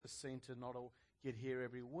seem to not all get here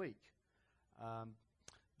every week.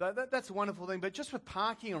 That's a wonderful thing. But just with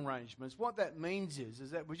parking arrangements, what that means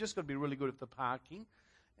is that we've just got to be really good at the parking.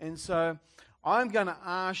 And so I'm going to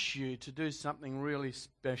ask you to do something really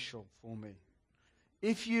special for me.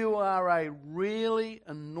 If you are a really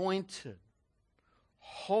anointed,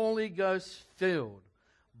 Holy Ghost-filled,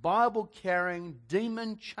 Bible-carrying,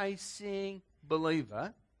 demon-chasing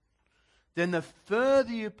believer, then the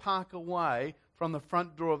further you park away from the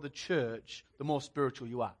front door of the church, the more spiritual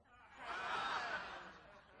you are.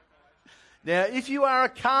 Now, if you are a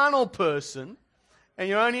carnal person and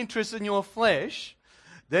you're only interested in your flesh,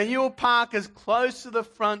 then you'll park as close to the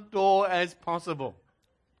front door as possible.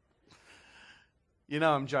 You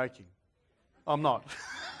know I'm joking. I'm not.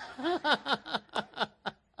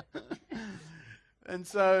 And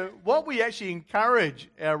so what we actually encourage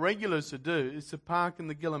our regulars to do is to park in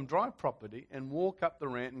the Gillam Drive property and walk up the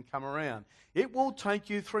ramp and come around. It will take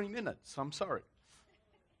you 3 minutes. I'm sorry.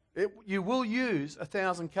 You will use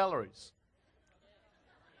 1,000 calories.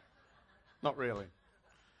 Not really.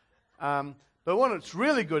 But what's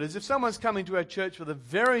really good is if someone's coming to our church for the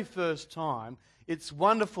very first time, it's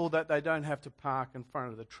wonderful that they don't have to park in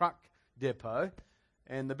front of the truck depot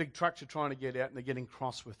and the big trucks are trying to get out and they're getting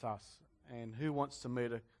cross with us. And who wants to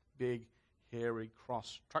meet a big, hairy,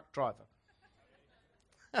 cross truck driver?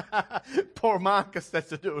 Poor Marcus has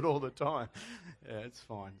to do it all the time. Yeah, it's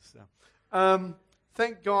fine. So,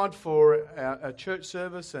 thank God for our church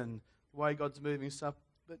service and the way God's moving stuff.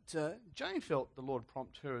 But Jane felt the Lord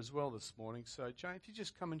prompt her as well this morning. So, Jane, if you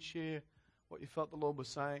just come and share what you felt the Lord was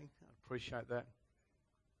saying, I'd appreciate that.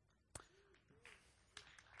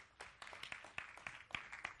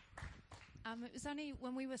 It was only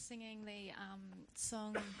when we were singing the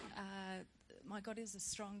song, My God is a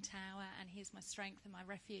strong tower and He's my strength and my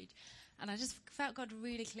refuge. And I just felt God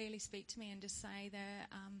really clearly speak to me and just say there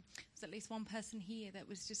was at least one person here that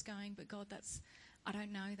was just going, but God, I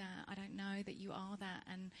don't know that. I don't know that you are that.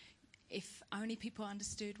 And if only people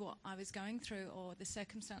understood what I was going through or the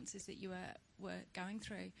circumstances that you were going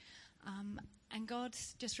through. And God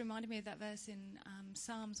just reminded me of that verse in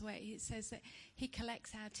Psalms where it says that He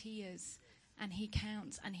collects our tears and He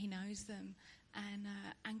counts and He knows them.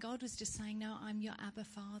 And God was just saying, no, I'm your Abba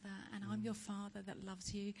Father, and I'm your Father that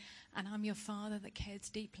loves you, and I'm your Father that cares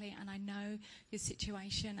deeply, and I know your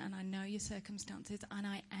situation, and I know your circumstances, and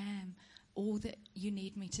I am all that you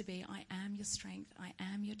need me to be. I am your strength. I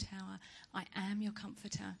am your tower. I am your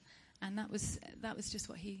comforter. And that was just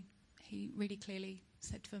what He really clearly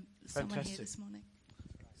said for someone here this morning.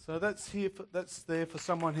 So that's there for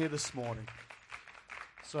someone here this morning.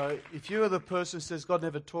 So if you are the person who says, God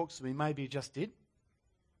never talks to me, maybe He just did.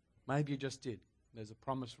 Maybe He just did. There's a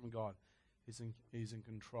promise from God. He's in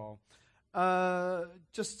control.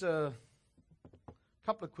 Just a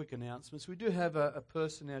couple of quick announcements. We do have a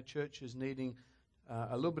person in our church who's needing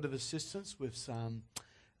a little bit of assistance with some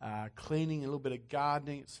cleaning, a little bit of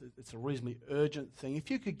gardening. It's a reasonably urgent thing. If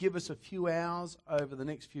you could give us a few hours over the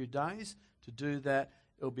next few days to do that,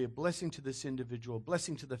 it'll be a blessing to this individual, a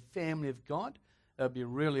blessing to the family of God. That would be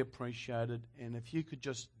really appreciated. And if you could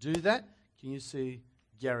just do that, can you see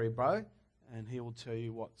Gary Bro? And he will tell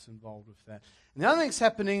you what's involved with that. And the other thing that's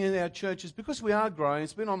happening in our church is because we are growing,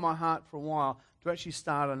 it's been on my heart for a while to actually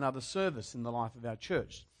start another service in the life of our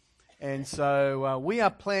church. And so we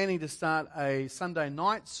are planning to start a Sunday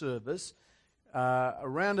night service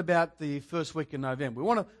around about the first week in November. We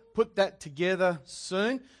want to put that together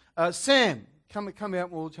soon. Sam, come out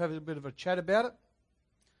and we'll have a bit of a chat about it.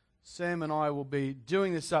 Sam and I will be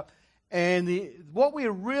doing this up. And what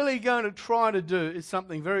we're really going to try to do is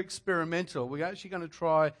something very experimental. We're actually going to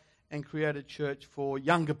try and create a church for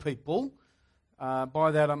younger people.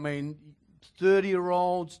 By that I mean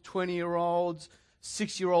 30-year-olds, 20-year-olds,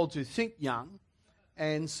 6-year-olds who think young.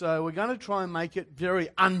 And so we're going to try and make it very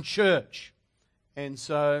unchurch. And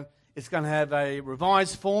so it's going to have a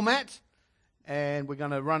revised format. And we're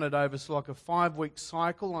going to run it over like a 5-week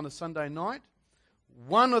cycle on a Sunday night.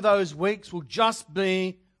 One of those weeks will just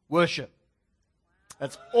be worship.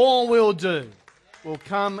 That's all we'll do. We'll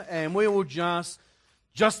come and we will just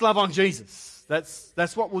love on Jesus.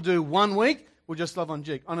 That's what we'll do 1 week. We'll just love on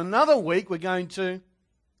Jesus. On another week, we're going to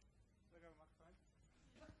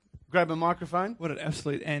grab a microphone. What an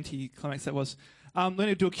absolute anti-climax that was. We're going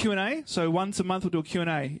to do a Q&A. So once a month we'll do a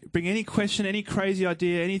Q&A. Bring any question, any crazy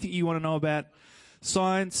idea, anything you want to know about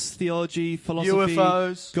science, theology, philosophy,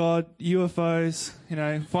 UFOs, God, UFOs,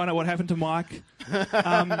 find out what happened to Mike.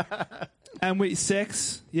 And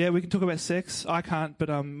sex. Yeah, we can talk about sex. I can't,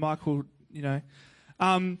 but Mike will,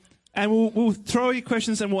 And we'll throw you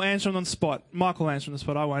questions and we'll answer them on the spot. Mike will answer on the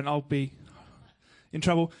spot. I won't. I'll be in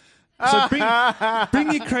trouble. So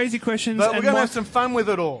bring your crazy questions. But we're and going to have some fun with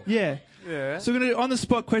it all. Yeah. Yeah. So we're going to on the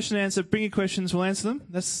spot question and answer. Bring your questions. We'll answer them.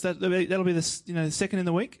 That'll be the the second in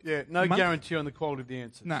the week. Yeah. No month. guarantee on the quality of the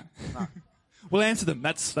answers. No. We'll answer them.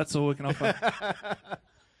 That's all we can offer.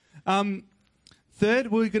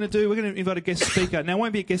 Third, we're going to invite a guest speaker. Now, it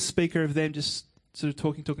won't be a guest speaker of them just sort of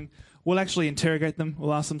talking. We'll actually interrogate them.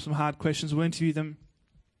 We'll ask them some hard questions. We'll interview them,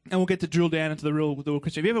 and we'll get to drill down into the real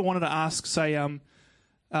question. Have you ever wanted to ask, say,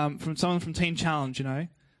 from someone from Teen Challenge,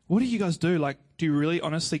 what do you guys do? Like, do you really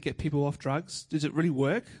honestly get people off drugs? Does it really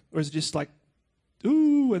work, or is it just like,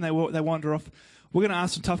 ooh, and they wander off? We're going to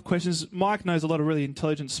ask some tough questions. Mike knows a lot of really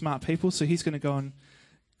intelligent, smart people, so he's going to go and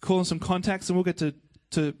call in some contacts, and we'll get to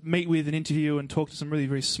meet with and interview and talk to some really,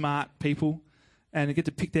 very smart people and get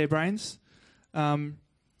to pick their brains. And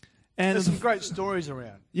there's some great stories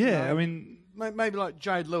around. Yeah, I mean... Maybe like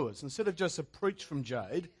Jade Lewis. Instead of just a preach from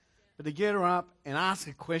Jade, but to get her up and ask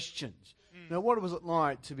her questions. Now, what was it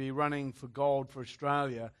like to be running for gold for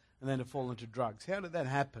Australia and then to fall into drugs? How did that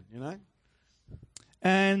happen,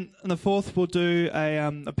 And on the fourth, we'll do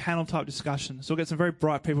a panel-type discussion. So we'll get some very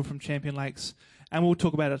bright people from Champion Lakes, and we'll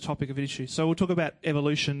talk about a topic of issue. So we'll talk about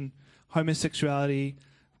evolution, homosexuality,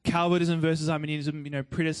 Calvinism versus Arminianism,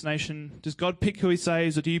 predestination. Does God pick who he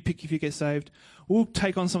saves, or do you pick if you get saved? We'll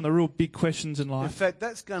take on some of the real big questions in life. In fact,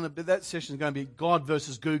 that session is going to be God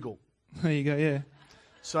versus Google. There you go, yeah.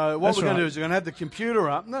 So what we're going to do is we're going to have the computer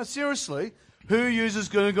up. No, seriously. Who uses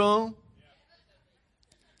Google?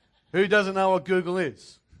 Who doesn't know what Google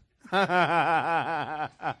is? Oh,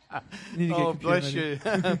 bless you.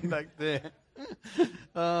 Back there.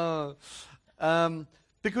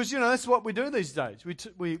 Because, that's what we do these days.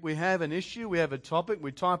 We have an issue, we have a topic,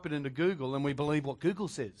 we type it into Google, and we believe what Google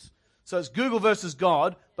says. So it's Google versus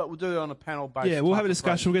God, but we'll do it on a panel basis. Yeah, we'll have a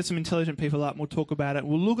discussion. We'll get some intelligent people up and we'll talk about it.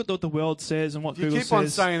 We'll look at what the world says and what Google says. You keep on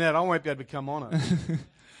saying that, I won't be able to come on it.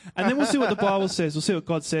 And then we'll see what the Bible says. We'll see what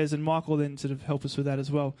God says, and Mike will then sort of help us with that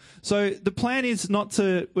as well. So the plan is we're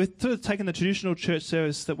sort of taking the traditional church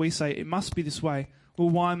service that we say it must be this way. Well,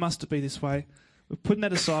 why must it be this way? We're putting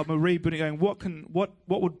that aside. We're rebooting, going, what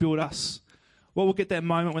would build us? What will get that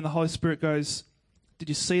moment when the Holy Spirit goes, did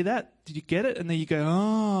you see that? Did you get it? And then you go,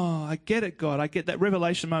 oh, I get it, God. I get that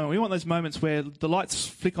revelation moment. We want those moments where the lights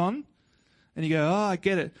flick on and you go, oh, I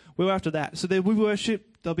get it. We're after that. So there we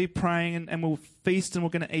worship, they'll be praying, and we'll feast, and we're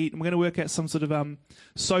going to eat, and we're going to work out some sort of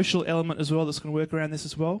social element as well that's going to work around this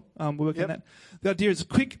as well. We're working on that. The idea is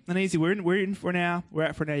quick and easy. We're in for an hour. We're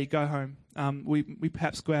out for an hour. You go home. We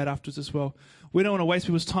perhaps go out afterwards as well. We don't want to waste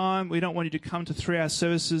people's time. We don't want you to come to 3-hour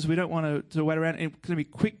services. We don't want to wait around. It's going to be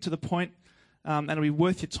quick to the point, and it'll be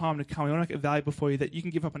worth your time to come. We want to make it valuable for you that you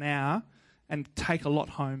can give up an hour and take a lot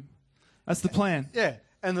home. That's the plan. Yeah.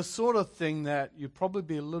 And the sort of thing that you'd probably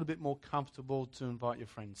be a little bit more comfortable to invite your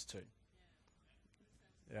friends to.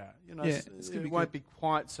 Yeah, it won't be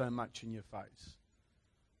quite so much in your face.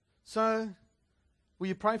 So, will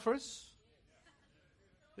you pray for us?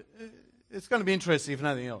 It's going to be interesting if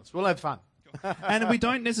nothing else. We'll have fun. And we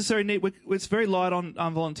don't necessarily need... It's very light on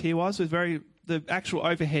volunteer-wise. The actual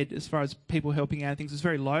overhead as far as people helping out things is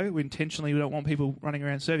very low. We don't want people running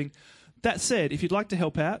around serving. That said, if you'd like to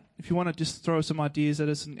help out, if you want to just throw some ideas at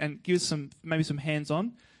us and give us maybe some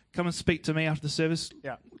hands-on, come and speak to me after the service.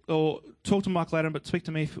 Yeah. Or talk to Mike later, but speak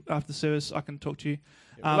to me after the service. I can talk to you.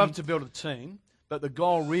 Yeah, we'd love to build a team, but the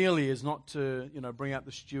goal really is not to bring out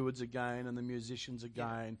the stewards again and the musicians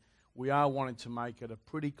again. We are wanting to make it a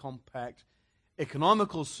pretty compact,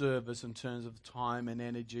 economical service in terms of time and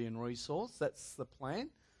energy and resource. That's the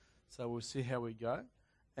plan. So we'll see how we go.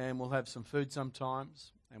 And we'll have some food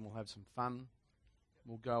sometimes. And we'll have some fun.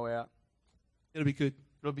 We'll go out. It'll be good.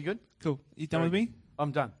 It'll be good? Cool. You done with me?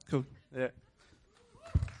 I'm done. Cool. Yeah.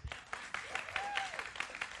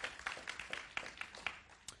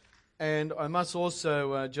 And I must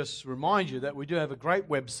also just remind you that we do have a great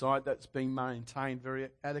website that's being maintained very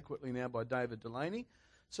adequately now by David Delaney.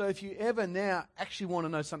 So if you ever now actually want to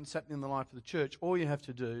know something's happening in the life of the church, all you have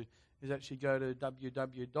to do is actually go to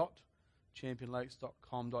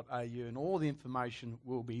www.championlakes.com.au and all the information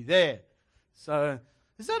will be there. So,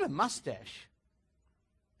 is that a mustache?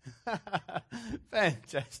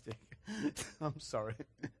 Fantastic. I'm sorry.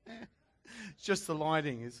 It's just the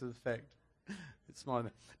lighting is the effect. It's my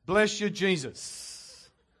bless you, Jesus.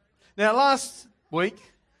 Now, last week,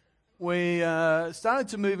 we started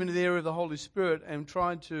to move into the area of the Holy Spirit and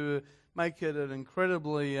tried to make it an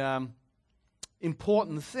incredibly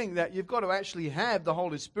important thing that you've got to actually have the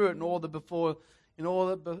Holy Spirit in order before you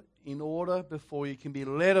can be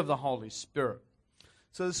led of the Holy Spirit.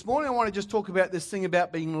 So this morning I want to just talk about this thing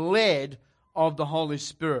about being led of the Holy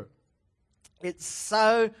Spirit. It's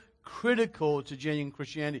so critical to genuine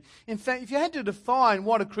Christianity. In fact, if you had to define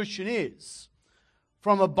what a Christian is,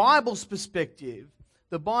 from a Bible's perspective,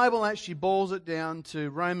 the Bible actually boils it down to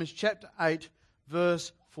Romans chapter 8,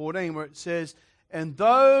 verse 14, where it says, "And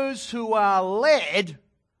those who are led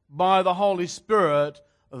by the Holy Spirit,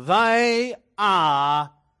 they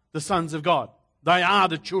are the sons of God. They are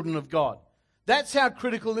the children of God." That's how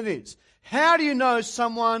critical it is. How do you know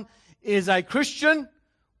someone is a Christian?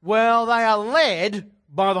 Well, they are led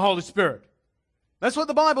by the Holy Spirit. That's what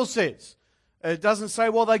the Bible says. It doesn't say,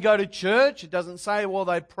 well, they go to church. It doesn't say, well,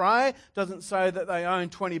 they pray. It doesn't say that they own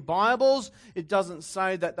 20 Bibles. It doesn't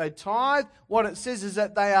say that they tithe. What it says is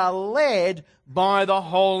that they are led by the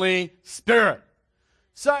Holy Spirit.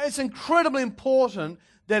 So it's incredibly important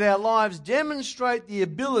that our lives demonstrate the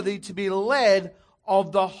ability to be led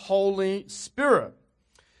of the Holy Spirit.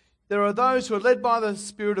 There are those who are led by the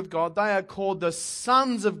Spirit of God. They are called the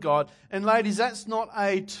sons of God. And ladies, that's not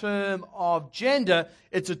a term of gender.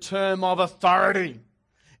 It's a term of authority.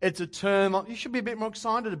 It's a term of, you should be a bit more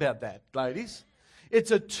excited about that, ladies.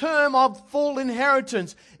 It's a term of full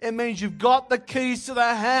inheritance. It means you've got the keys to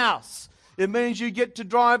the house. It means you get to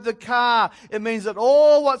drive the car. It means that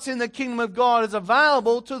all what's in the kingdom of God is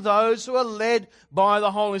available to those who are led by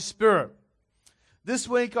the Holy Spirit. This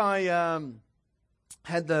week I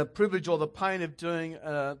had the privilege or the pain of doing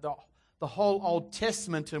the whole Old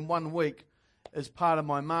Testament in 1 week as part of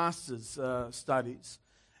my master's studies.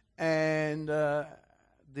 And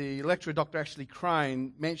the lecturer, Dr. Ashley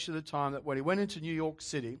Crane, mentioned at the time that when he went into New York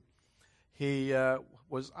City, he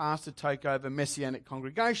was asked to take over a Messianic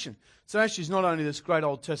congregation. So Ashley's not only this great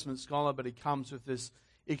Old Testament scholar, but he comes with this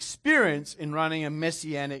experience in running a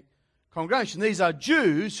Messianic congregation. These are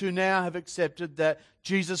Jews who now have accepted that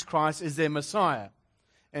Jesus Christ is their Messiah.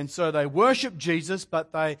 And so they worship Jesus,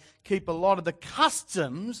 but they keep a lot of the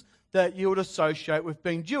customs that you would associate with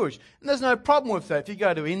being Jewish. And there's no problem with that. If you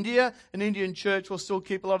go to India, an Indian church will still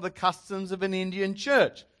keep a lot of the customs of an Indian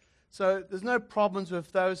church. So there's no problems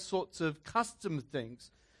with those sorts of custom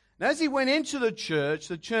things. And as he went into the church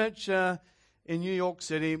in New York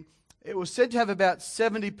City, it was said to have about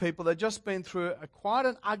 70 people. They'd just been through quite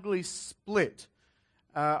an ugly split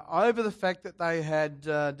over the fact that they had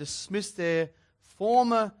dismissed their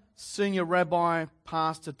former senior rabbi,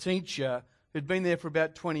 pastor, teacher, who'd been there for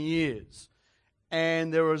about 20 years.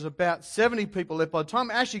 And there was about 70 people left. By the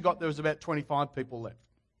time Ashley got there, was about 25 people left.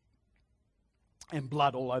 And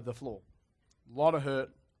blood all over the floor. A lot of hurt,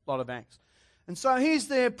 a lot of angst. And so he's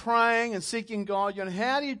there praying and seeking God. You know,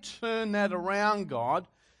 how do you turn that around, God?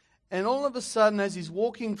 And all of a sudden, as he's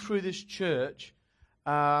walking through this church,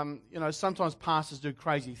 sometimes pastors do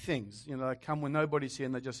crazy things. You know, they come when nobody's here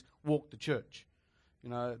and they just walk the church. You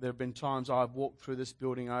know, there have been times I've walked through this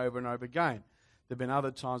building over and over again. There have been other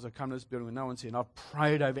times I've come to this building when no one's here and I've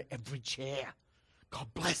prayed over every chair. God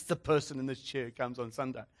bless the person in this chair who comes on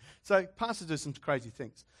Sunday. So pastors do some crazy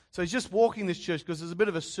things. So he's just walking this church because there's a bit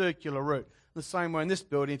of a circular route. The same way in this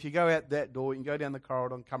building, if you go out that door, you can go down the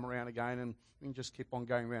corridor and come around again and you can just keep on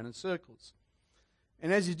going around in circles.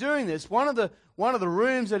 And as he's doing this, one of the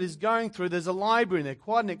rooms that he's going through, there's a library in there,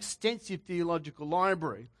 quite an extensive theological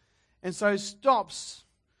library. And so he stops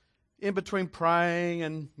in between praying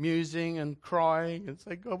and musing and crying and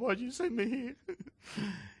saying, God, why did you send me here?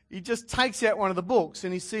 He just takes out one of the books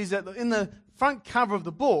and he sees that in the front cover of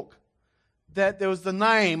the book that there was the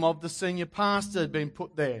name of the senior pastor had been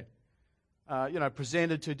put there,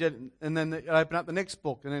 presented to, and then they open up the next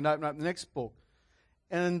book and then open up the next book.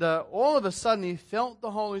 And all of a sudden he felt the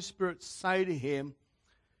Holy Spirit say to him,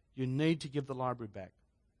 you need to give the library back.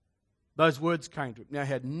 Those words came to him. Now,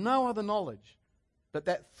 he had no other knowledge, but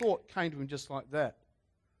that thought came to him just like that.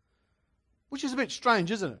 Which is a bit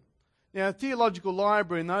strange, isn't it? Now, a theological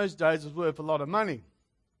library in those days was worth a lot of money.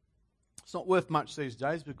 It's not worth much these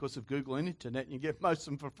days because of Google and Internet, and you get most of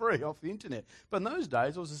them for free off the Internet. But in those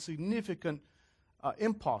days, it was a significant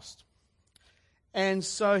impost. And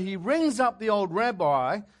so he rings up the old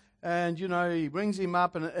rabbi, and, he rings him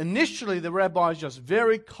up, and initially the rabbi is just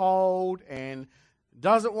very cold and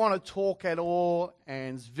doesn't want to talk at all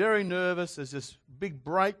and is very nervous. There's this big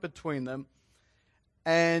break between them.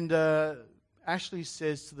 And Ashley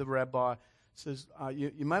says to the rabbi,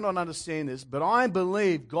 you may not understand this, but I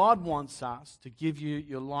believe God wants us to give you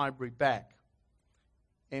your library back.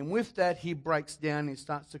 And with that, he breaks down and he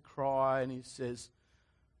starts to cry and he says,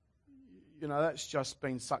 that's just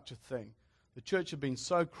been such a thing. The church had been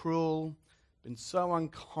so cruel, been so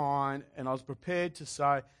unkind, and I was prepared to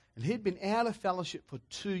say, and he'd been out of fellowship for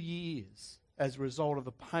 2 years as a result of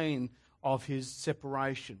the pain of his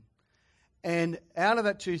separation. And out of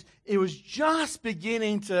that 2 years, it was just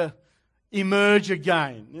beginning to emerge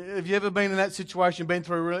again. Have you ever been in that situation, been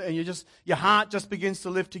through, and your heart just begins to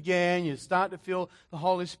lift again, you start to feel the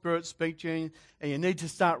Holy Spirit speak to you, and you need to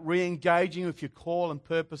start re-engaging with your call and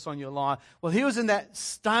purpose on your life? Well, he was in that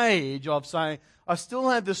stage of saying, I still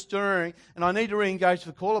have the stirring, and I need to re-engage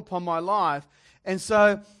the call upon my life. And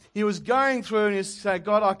so he was going through and he was saying,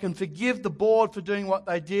 God, I can forgive the board for doing what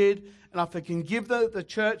they did, and I can forgive the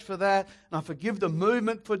church for that, and I forgive the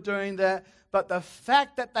movement for doing that. But the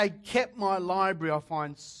fact that they kept my library, I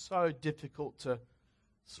find so difficult to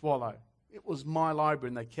swallow. It was my library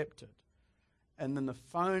and they kept it. And then the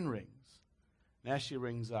phone rings. And Ashley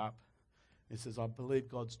rings up and says, I believe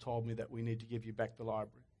God's told me that we need to give you back the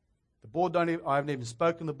library. The board I haven't even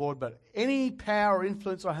spoken to the board, but any power or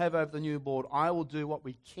influence I have over the new board, I will do what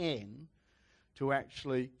we can to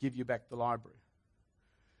actually give you back the library.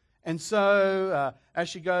 And so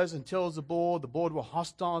Ashley goes and tells the board were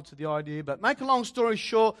hostile to the idea. But make a long story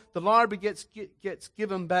short, the library gets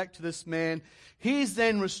given back to this man. He's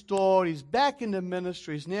then restored. He's back in the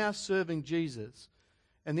ministry. He's now serving Jesus.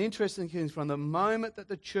 And the interesting thing is, from the moment that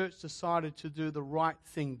the church decided to do the right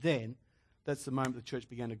thing then, that's the moment the church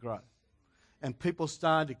began to grow. And people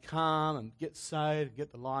started to come and get saved and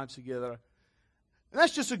get their lives together. And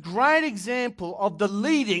that's just a great example of the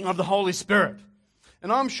leading of the Holy Spirit.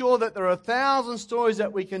 And I'm sure that there are 1,000 stories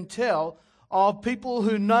that we can tell of people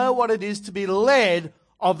who know what it is to be led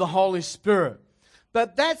of the Holy Spirit.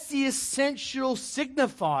 But that's the essential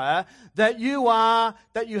signifier that you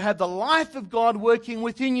have the life of God working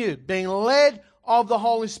within you, being led of the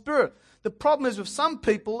Holy Spirit. The problem is with some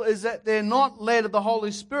people is that they're not led of the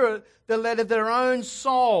Holy Spirit, they're led of their own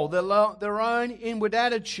soul, their own inward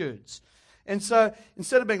attitudes. And so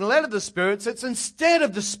instead of being led of the Spirit, it's instead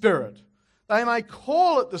of the Spirit. They may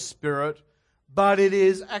call it the Spirit, but it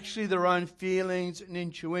is actually their own feelings and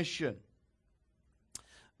intuition.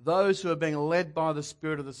 Those who are being led by the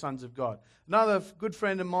Spirit of the sons of God. Another good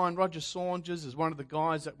friend of mine, Roger Saunders, is one of the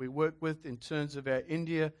guys that we work with in terms of our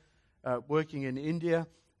working in India.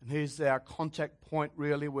 And he's our contact point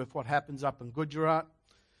really with what happens up in Gujarat.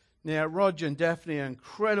 Now, Roger and Daphne are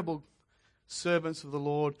incredible servants of the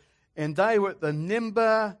Lord. And they were at the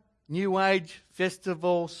Nimba New Age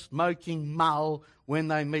Festival smoking mull when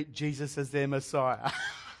they meet Jesus as their Messiah.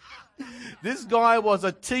 This guy was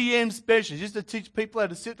a TM specialist. He used to teach people how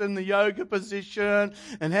to sit in the yoga position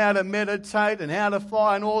and how to meditate and how to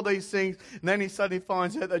fly and all these things. And then he suddenly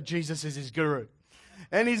finds out that Jesus is his guru.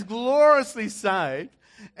 And he's gloriously saved.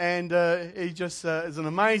 And he just is an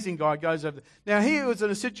amazing guy. Goes over. Now, he was in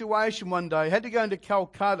a situation one day. He had to go into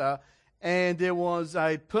Calcutta. And there was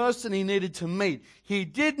a person he needed to meet. He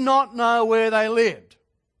did not know where they lived.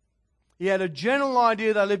 He had a general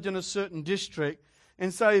idea they lived in a certain district.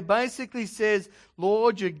 And so he basically says,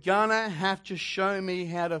 Lord, you're going to have to show me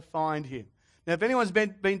how to find him. Now, if anyone's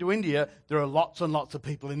been to India, there are lots and lots of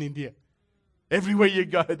people in India. Everywhere you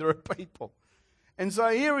go, there are people. And so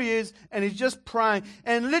here he is, and he's just praying.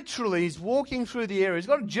 And literally, he's walking through the area. He's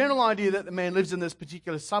got a general idea that the man lives in this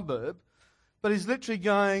particular suburb. But he's literally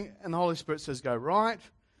going, and the Holy Spirit says, go right. And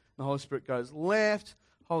the Holy Spirit goes left.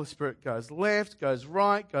 Holy Spirit goes left, goes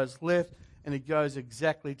right, goes left. And he goes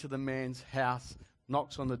exactly to the man's house,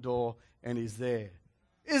 knocks on the door, and he's there.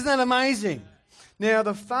 Isn't that amazing? Now,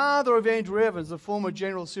 the father of Andrew Evans, the former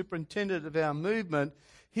general superintendent of our movement,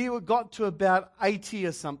 he got to about 80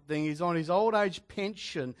 or something. He's on his old age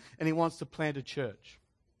pension, and he wants to plant a church.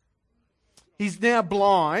 He's now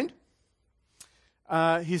blind.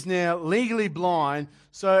 He's now legally blind.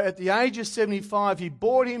 So at the age of 75, he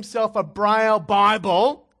bought himself a Braille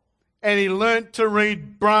Bible and he learnt to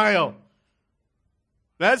read Braille.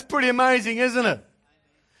 That's pretty amazing, isn't it?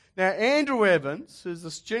 Now, Andrew Evans, who's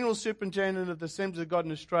the General Superintendent of the Assemblies of God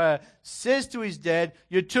in Australia, says to his dad,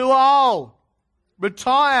 you're too old.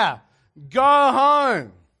 Retire. Go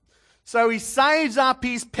home. So he saves up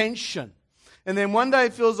his pension. And then one day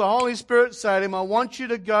he feels the Holy Spirit say to him, I want you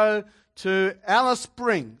to go to Alice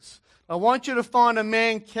Springs. I want you to find a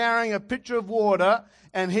man carrying a pitcher of water,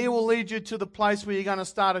 and he will lead you to the place where you're going to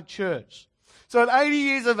start a church. So at 80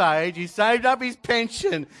 years of age, he saved up his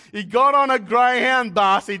pension. He got on a Greyhound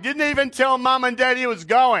bus. He didn't even tell Mum and Dad he was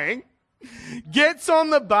going. Gets on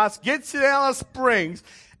the bus, gets to Alice Springs,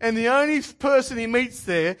 and the only person he meets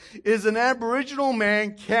there is an Aboriginal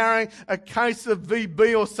man carrying a case of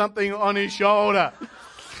VB or something on his shoulder.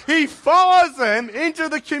 He follows them into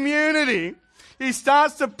the community. He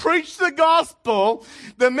starts to preach the gospel.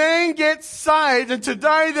 The man gets saved, and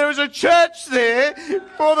today there is a church there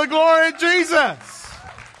for the glory of Jesus.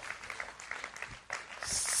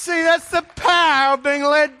 See, that's the power of being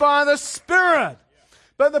led by the Spirit.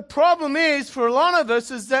 But the problem is, for a lot of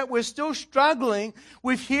us, is that we're still struggling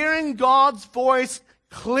with hearing God's voice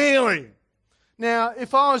clearly. Now,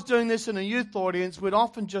 if I was doing this in a youth audience, we'd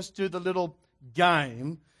often just do the little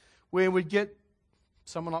game where we'd get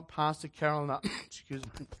someone like Pastor Carolyn up. Excuse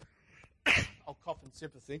me. I'll cough in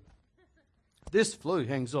sympathy. This flu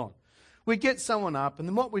hangs on. We get someone up, and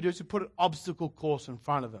then what we do is we put an obstacle course in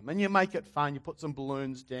front of them. And you make it fun. You put some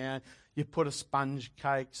balloons down. You put a sponge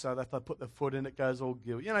cake so that if they put their foot in, it goes all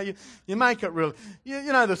gilly. You know, you make it real. You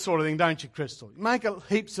know the sort of thing, don't you, Crystal? You make it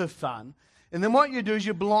heaps of fun. And then what you do is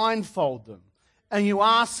you blindfold them. And you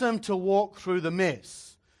ask them to walk through the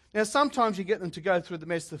mess. Now, sometimes you get them to go through the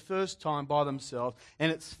mess the first time by themselves,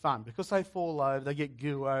 and it's fun because they fall over, they get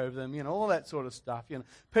goo over them, you know, all that sort of stuff. You know,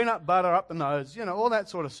 peanut butter up the nose, you know, all that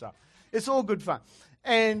sort of stuff. It's all good fun.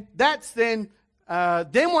 And that's then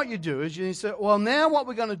what you do is you say, well, now what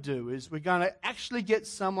we're going to do is we're going to actually get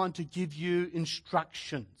someone to give you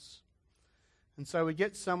instructions. And so we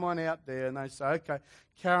get someone out there and they say, okay,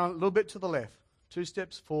 Karen, a little bit to the left, 2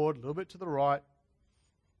 steps forward, a little bit to the right,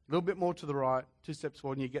 a little bit more to the right, 2 steps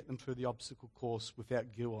forward, and you get them through the obstacle course without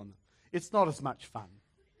goo on them. It's not as much fun.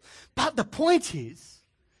 But the point is,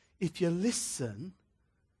 if you listen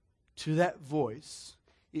to that voice,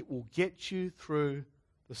 it will get you through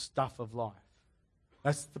the stuff of life.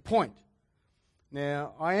 That's the point.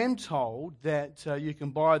 Now, I am told that you can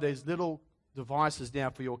buy these little devices now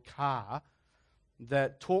for your car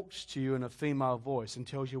that talks to you in a female voice and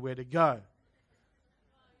tells you where to go.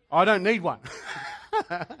 I don't need one.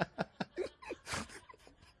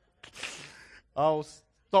 I'll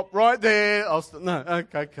stop right there.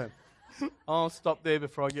 Okay. I'll stop there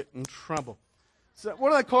before I get in trouble. So what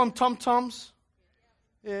do they call them? Tom-toms?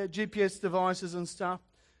 Yeah, GPS devices and stuff.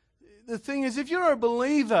 The thing is, if you're a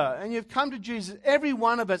believer and you've come to Jesus, every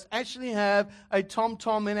one of us actually have a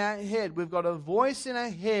tom-tom in our head. We've got a voice in our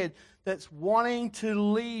head that's wanting to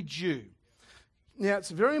lead you. Now, it's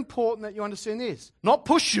very important that you understand this. Not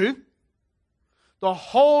push you. The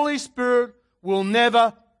Holy Spirit will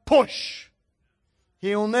never push.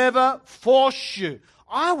 He'll never force you.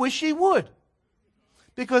 I wish He would.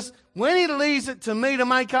 Because when He leaves it to me to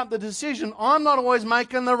make up the decision, I'm not always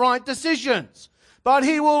making the right decisions. But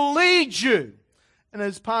He will lead you. And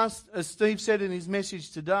as Steve said in his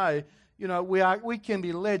message today, you know, we can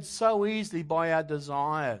be led so easily by our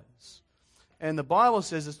desires. And the Bible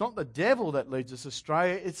says it's not the devil that leads us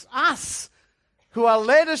astray, it's us who are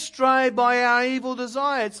led astray by our evil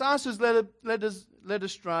desire. It's us who's led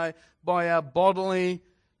astray by our bodily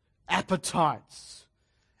appetites.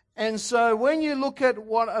 And so when you look at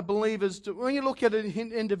what a believer's do, when you look at an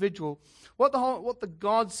individual, what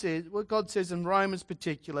God says in Romans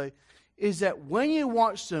particularly, is that when you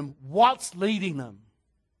watch them, what's leading them?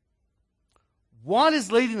 What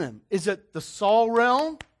is leading them? Is it the soul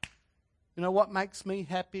realm? You know, what makes me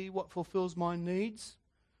happy, what fulfills my needs,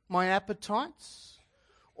 my appetites?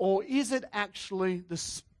 Or is it actually the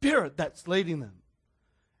Spirit that's leading them?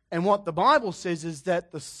 And what the Bible says is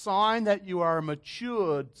that the sign that you are a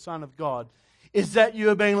matured son of God is that you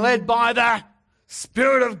are being led by the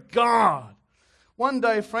Spirit of God. One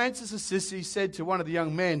day, Francis Assisi said to one of the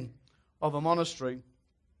young men of a monastery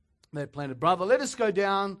they had planted, "Brother, let us go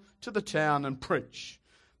down to the town and preach."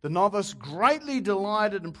 The novice, greatly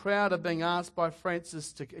delighted and proud of being asked by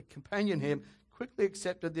Francis to companion him, quickly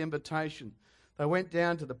accepted the invitation. They went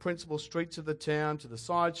down to the principal streets of the town, to the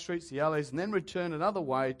side streets, the alleys, and then returned another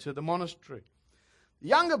way to the monastery. The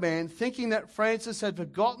younger man, thinking that Francis had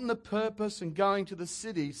forgotten the purpose in going to the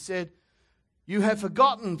city, said, "You have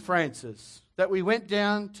forgotten, Francis, that we went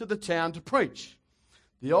down to the town to preach."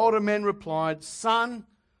 The older man replied, "Son,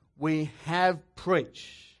 we have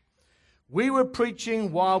preached. We were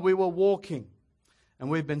preaching while we were walking, and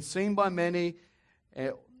we've been seen by many,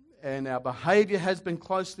 and our behavior has been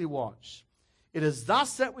closely watched. It is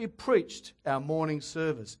thus that we preached our morning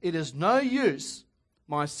service. It is no use,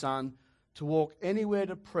 my son, to walk anywhere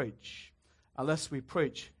to preach unless we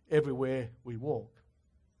preach everywhere we walk."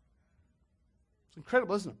 It's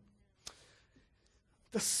incredible, isn't it?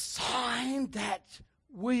 The sign that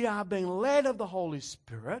we are being led of the Holy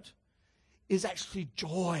Spirit is actually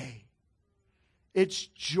joy. It's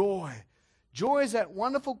joy. Joy is that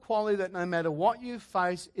wonderful quality that no matter what you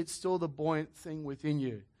face, it's still the buoyant thing within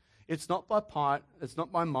you. It's not by might, it's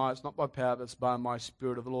not by might, it's not by power, but it's by my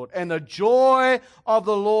Spirit of the Lord. And the joy of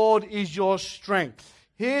the Lord is your strength.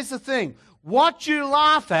 Here's the thing. What you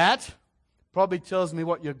laugh at probably tells me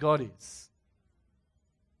what your God is.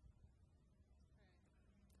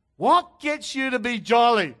 What gets you to be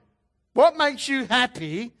jolly? What makes you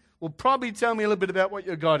happy will probably tell me a little bit about what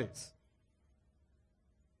your God is.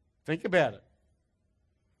 Think about it.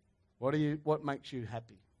 What makes you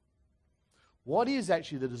happy? What is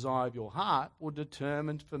actually the desire of your heart will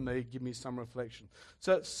determine for me, give me some reflection.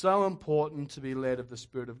 So it's so important to be led of the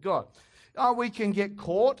Spirit of God. We can get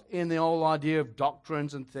caught in the whole idea of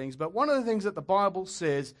doctrines and things, but one of the things that the Bible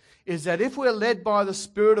says is that if we're led by the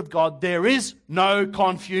Spirit of God, there is no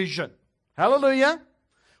confusion. Hallelujah.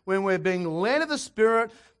 When we're being led of the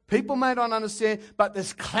Spirit, people may not understand, but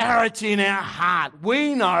there's clarity in our heart.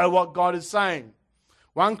 We know what God is saying.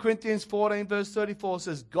 1 Corinthians 14 verse 34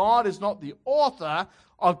 says, God is not the author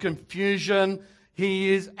of confusion.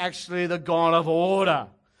 He is actually the God of order.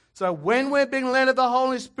 So when we're being led of the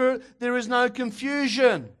Holy Spirit, there is no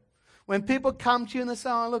confusion. When people come to you and they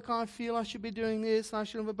say, oh, look, I feel I should be doing this,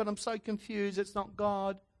 but I'm so confused, it's not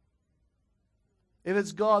God. If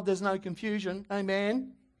it's God, there's no confusion.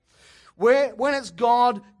 Amen. When it's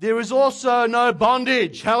God, there is also no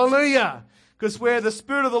bondage. Hallelujah. Because where the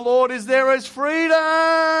Spirit of the Lord is, there is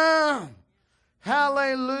freedom.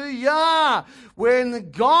 Hallelujah.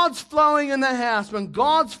 When God's flowing in the house, when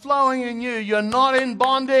God's flowing in you, you're not in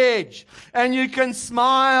bondage. And you can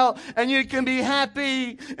smile, and you can be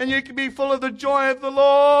happy, and you can be full of the joy of the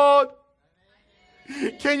Lord.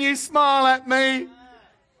 Can you smile at me?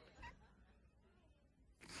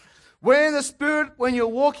 When you're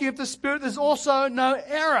walking with the Spirit, there's also no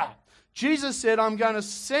error. Jesus said, I'm going to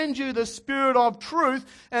send you the Spirit of truth,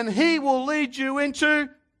 and He will lead you into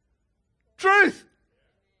truth.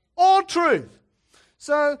 All truth.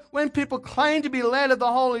 So when people claim to be led of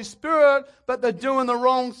the Holy Spirit, but they're doing the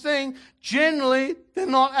wrong thing, generally they're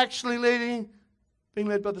not actually being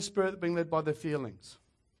led by the Spirit, they're being led by their feelings.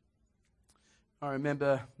 I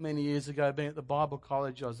remember many years ago being at the Bible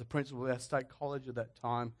college. I was the principal of our state college at that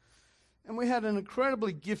time. And we had an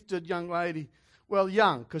incredibly gifted young lady. Well,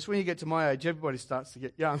 young, because when you get to my age, everybody starts to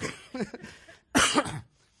get young.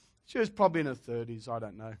 She was probably in her 30s, I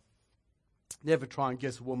don't know. Never try and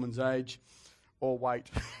guess a woman's age or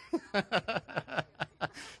weight.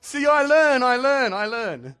 See, I learn.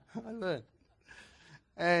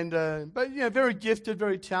 And, but, very gifted,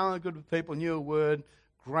 very talented, good with people, knew a word,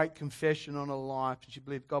 great confession on her life. She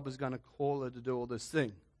believed God was going to call her to do all this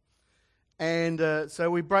thing. And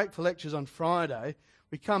so we break for lectures on Friday.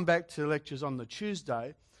 We come back to lectures on the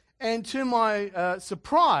Tuesday. And to my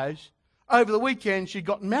surprise, over the weekend, she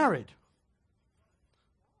got married.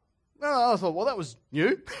 Well, I thought, well, that was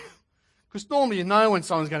new. Because normally you know when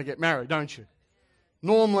someone's going to get married, don't you?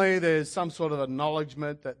 Normally there's some sort of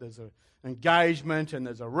acknowledgement that there's an engagement and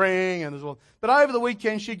there's a ring and there's all. But over the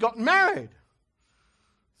weekend, she got married.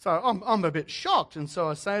 So I'm a bit shocked. And so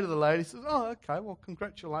I say to the lady, says, oh, okay, well,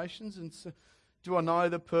 congratulations. And so, do I know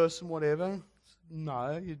the person, whatever?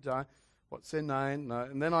 No, you don't. What's their name? No.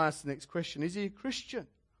 And then I ask the next question, is he a Christian?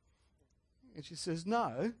 And she says,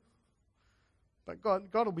 no. But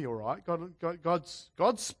God will be all right.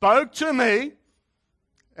 God spoke to me,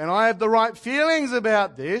 and I have the right feelings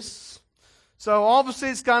about this. So obviously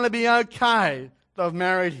it's going to be okay that I've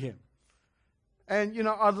married him. And,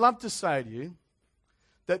 I'd love to say to you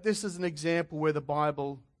that this is an example where the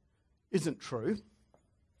Bible isn't true.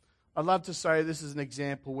 I'd love to say this is an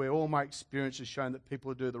example where all my experience has shown that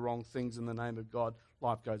people who do the wrong things in the name of God,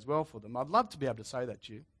 life goes well for them. I'd love to be able to say that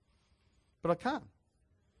to you, but I can't.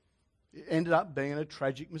 It ended up being a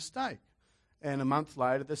tragic mistake. And a month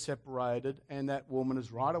later, they're separated, and that woman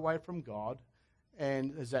is right away from God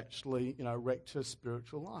and has actually, wrecked her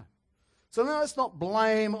spiritual life. So now let's not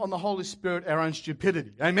blame on the Holy Spirit our own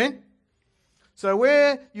stupidity. Amen? So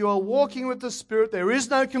where you are walking with the Spirit, there is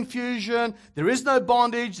no confusion, there is no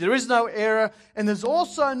bondage, there is no error, and there's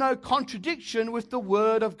also no contradiction with the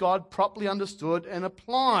Word of God properly understood and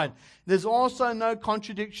applied. There's also no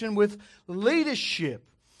contradiction with leadership,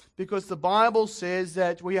 because the Bible says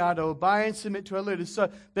that we are to obey and submit to our leaders.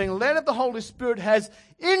 So being led of the Holy Spirit has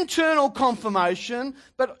internal confirmation,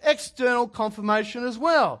 but external confirmation as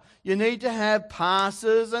well. You need to have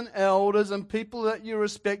pastors and elders and people that you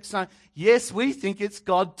respect saying, yes, we think it's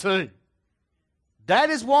God too.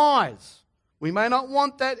 That is wise. We may not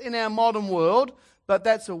want that in our modern world, but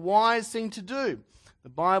that's a wise thing to do. The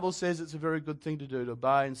Bible says it's a very good thing to do, to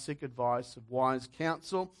obey and seek advice of wise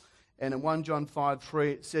counsel. And in 1 John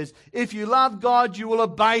 5:3 it says, if you love God, you will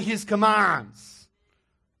obey His commands.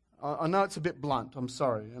 I know it's a bit blunt, I'm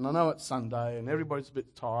sorry. And I know it's Sunday and everybody's a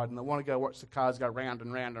bit tired and they want to go watch the cars go round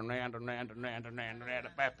and round and round and round and round and round and round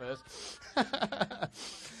at Bathurst.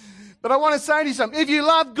 But I want to say to you something. If you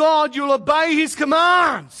love God, you'll obey His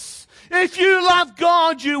commands. If you love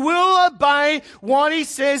God, you will obey what He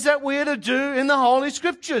says that we're to do in the Holy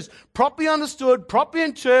Scriptures. Properly understood, properly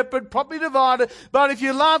interpreted, properly divided. But if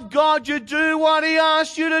you love God, you do what He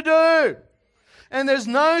asks you to do. And there's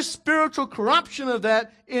no spiritual corruption of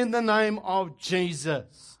that in the name of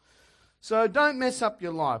Jesus. So don't mess up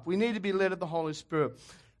your life. We need to be led of the Holy Spirit.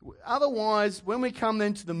 Otherwise, when we come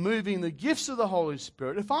then to the moving, the gifts of the Holy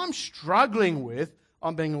Spirit, if I'm struggling with,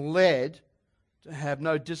 I'm being led to have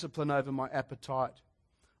no discipline over my appetite.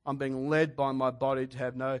 I'm being led by my body to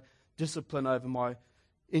have no discipline over my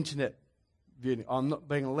internet viewing. I'm not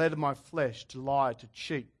being led of my flesh to lie, to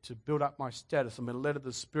cheat, to build up my status. I'm being led of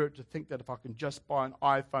the Spirit to think that if I can just buy an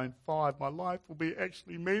iPhone 5, my life will be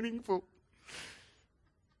actually meaningful.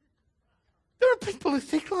 There are people who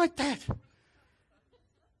think like that.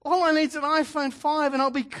 All I need is an iPhone 5 and I'll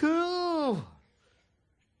be cool.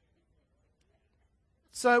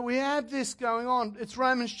 So we have this going on. It's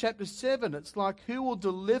Romans chapter 7. It's like, who will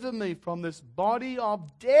deliver me from this body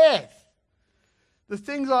of death? The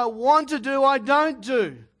things I want to do, I don't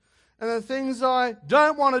do. And the things I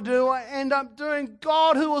don't want to do, I end up doing.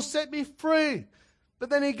 God, who will set me free? But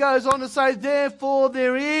then he goes on to say, therefore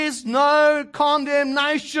there is no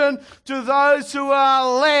condemnation to those who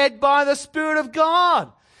are led by the Spirit of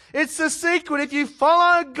God. It's the secret. If you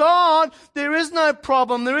follow God, there is no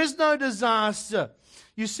problem. There is no disaster.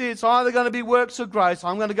 You see, it's either going to be works of grace.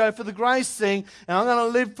 I'm going to go for the grace thing, and I'm going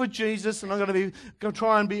to live for Jesus, and I'm going to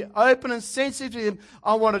try and be open and sensitive to Him.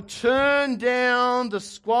 I want to turn down the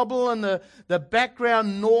squabble and the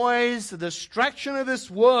background noise, the distraction of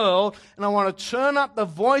this world, and I want to turn up the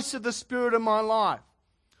voice of the Spirit in my life.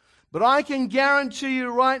 But I can guarantee you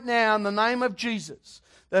right now, in the name of Jesus,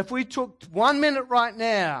 that if we took 1 minute right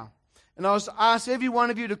now, and I was to ask every one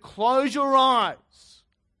of you to close your eyes,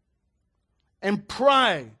 and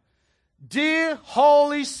pray, dear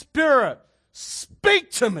Holy Spirit,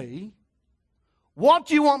 speak to me. What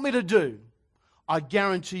do you want me to do? I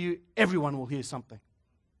guarantee you everyone will hear something.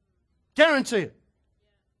 Guarantee it.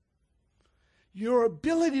 Your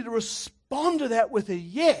ability to respond to that with a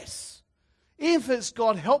yes, if it's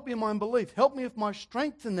God, help me in my unbelief, help me with my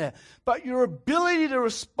strength in there. But your ability to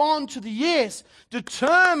respond to the yes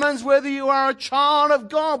determines whether you are a child of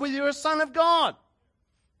God, whether you're a son of God.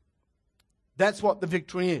 That's what the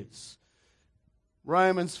victory is.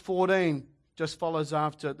 Romans 14 just follows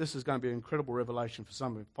after, this is going to be an incredible revelation for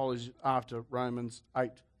some of you, follows after Romans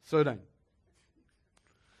 8:13.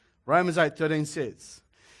 Romans 8:13 says,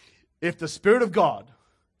 if the Spirit of God,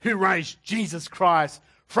 who raised Jesus Christ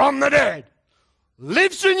from the dead,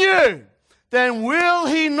 lives in you, then will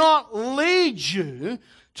He not lead you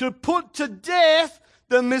to put to death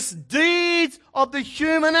the misdeeds of the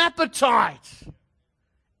human appetite,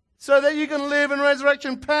 so that you can live in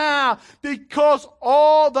resurrection power? Because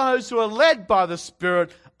all those who are led by the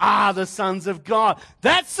Spirit are the sons of God.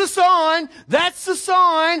 That's the sign. That's the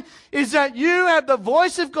sign, is that you have the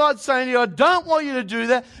voice of God saying to you, I don't want you to do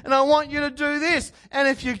that, and I want you to do this. And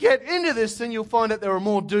if you get into this, then you'll find that there are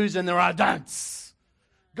more do's than there are don'ts.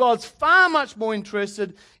 God's far much more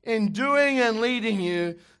interested in doing and leading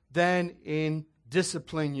you than in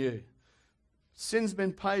disciplining you. Sin's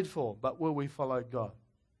been paid for, but will we follow God?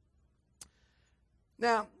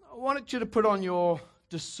 Now, I wanted you to put on your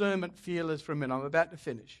discernment feelers for a minute. I'm about to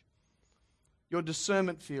finish. Your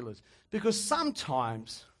discernment feelers. Because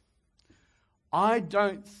sometimes I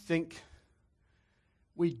don't think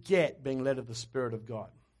we get being led of the Spirit of God.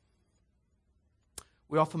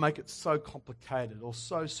 We often make it so complicated or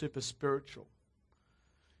so super spiritual.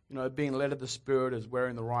 You know, being led of the Spirit is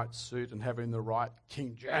wearing the right suit and having the right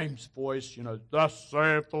King James voice, you know, thus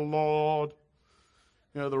saith the Lord.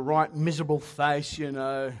 You know, the right miserable face, you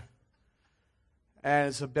know. And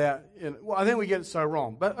it's about, you know, well, I think we get it so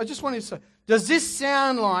wrong. But I just wanted to say, does this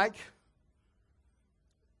sound like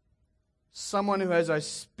someone who has a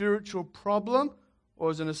spiritual problem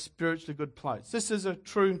or is in a spiritually good place? This is a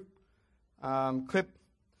true clip.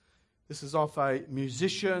 This is off a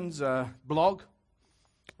musician's blog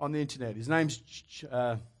on the internet. His name's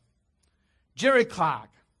Jerry Clark.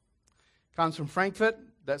 Comes from Frankfurt.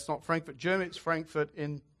 That's not Frankfurt, Germany. It's Frankfurt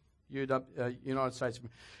in United States.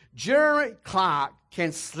 Jerry Clark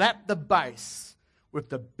can slap the bass with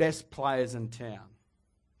the best players in town.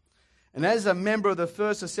 And as a member of the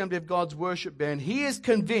First Assembly of God's worship band, he is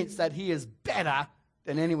convinced that he is better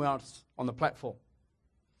than anyone else on the platform.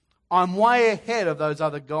 I'm way ahead of those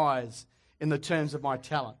other guys in the terms of my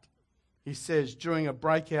talent, he says during a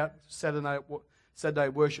breakout Saturday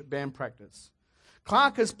worship band practice.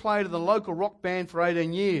 Clark has played in the local rock band for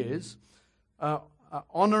 18 years,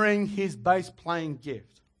 honouring his bass playing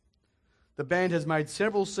gift. The band has made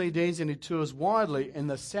several CDs and he tours widely in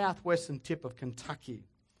the southwestern tip of Kentucky.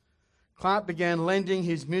 Clark began lending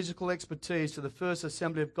his musical expertise to the First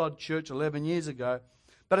Assembly of God Church 11 years ago,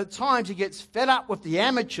 but at times he gets fed up with the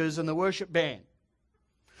amateurs in the worship band.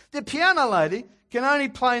 The piano lady can only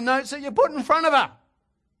play notes that you put in front of her,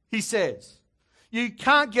 he says. You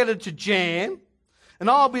can't get her to jam. And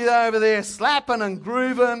I'll be over there slapping and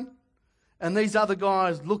grooving. And these other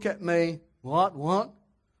guys look at me, what? And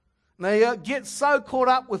they get so caught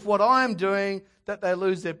up with what I'm doing that they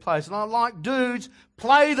lose their place. And I'm like, dudes,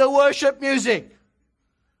 play the worship music.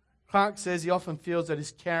 Clark says he often feels that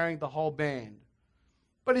he's carrying the whole band.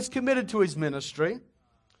 But he's committed to his ministry.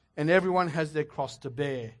 And everyone has their cross to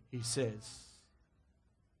bear, he says.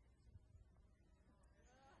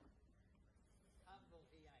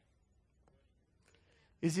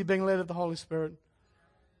 Is he being led of the Holy Spirit?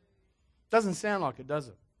 Doesn't sound like it, does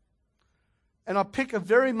it? And I pick a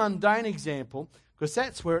very mundane example because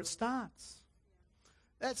that's where it starts.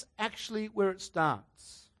 That's actually where it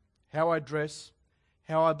starts. How I dress,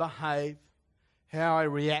 how I behave, how I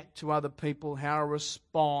react to other people, how I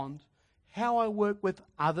respond, how I work with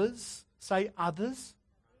others. Say others.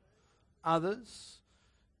 Others.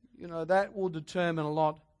 You know, that will determine a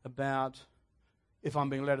lot about if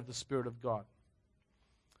I'm being led of the Spirit of God.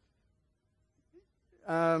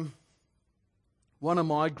 One of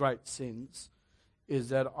my great sins is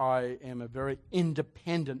that I am a very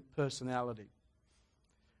independent personality.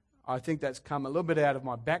 I think that's come a little bit out of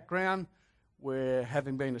my background, where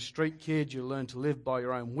having been a street kid, you learn to live by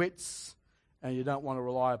your own wits, and you don't want to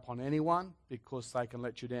rely upon anyone because they can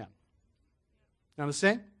let you down. You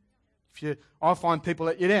understand? I find people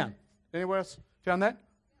let you down. Anywhere else found that?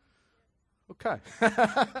 Okay.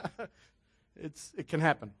 It can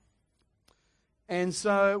happen. And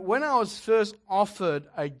so when I was first offered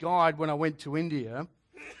a guide when I went to India,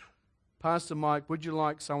 Pastor Mike, would you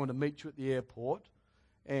like someone to meet you at the airport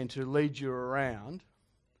and to lead you around?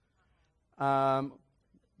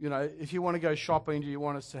 You know, if you want to go shopping, do you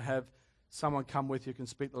want us to have someone come with you who can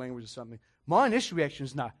speak the language or something? My initial reaction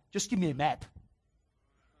is, no, just give me a map.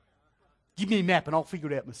 Give me a map and I'll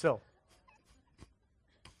figure it out myself.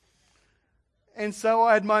 And so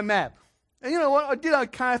I had my map. And you know what? I did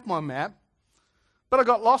okay with my map. But I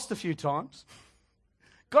got lost a few times,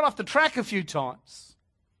 got off the track a few times,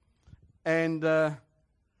 and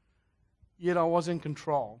yet I was in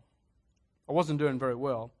control. I wasn't doing very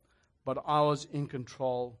well, but I was in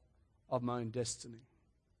control of my own destiny.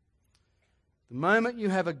 The moment you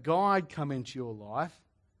have a guide come into your life,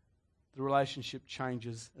 the relationship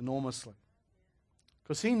changes enormously.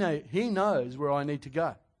 Because he knows where I need to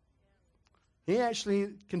go. He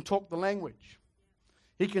actually can talk the language.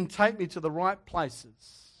 He can take me to the right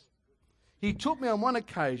places. He took me on one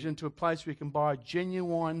occasion to a place where you can buy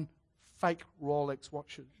genuine, fake Rolex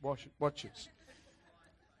watches.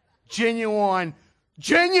 Genuine,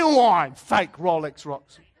 fake Rolex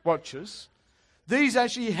watches. These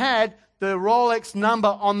actually had the Rolex number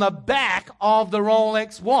on the back of the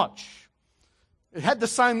Rolex watch. It had the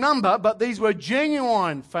same number, but these were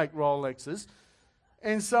genuine, fake Rolexes.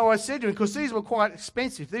 And so I said to him, because these were quite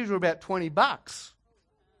expensive, these were about $20.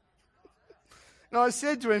 And I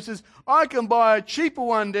said to him, he says, I can buy a cheaper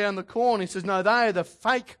one down the corner. He says, no, they are the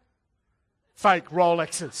fake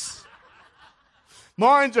Rolexes.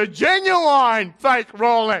 Mine's a genuine fake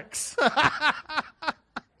Rolex.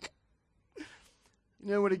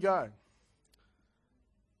 You know where to go.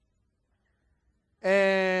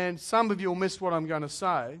 And some of you will miss what I'm going to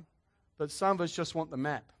say, but some of us just want the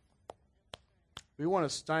map. We want to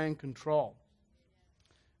stay in control.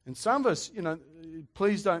 And some of us, you know,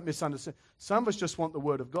 please don't misunderstand. Some of us just want the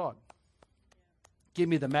Word of God. Give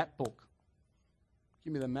me the map book.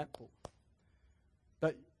 Give me the map book.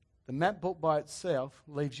 But the map book by itself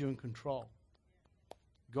leaves you in control.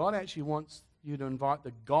 God actually wants you to invite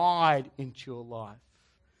the guide into your life.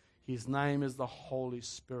 His name is the Holy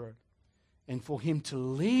Spirit. And for Him to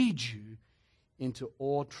lead you into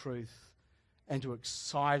all truth and to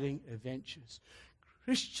exciting adventures.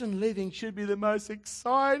 Christian living should be the most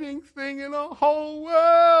exciting thing in the whole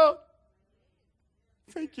world.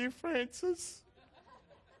 Thank you, Francis.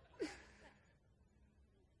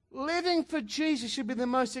 Living for Jesus should be the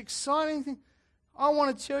most exciting thing. I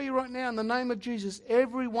want to tell you right now, in the name of Jesus,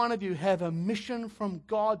 every one of you have a mission from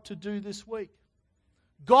God to do this week.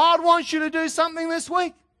 God wants you to do something this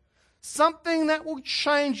week. Something that will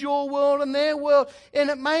change your world and their world. And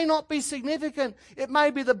it may not be significant. It may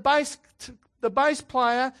be the bass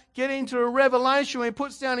player getting into a revelation where he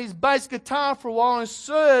puts down his bass guitar for a while and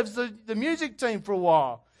serves the music team for a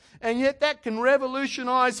while. And yet that can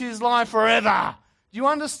revolutionize his life forever. Do you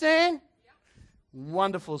understand? Yep.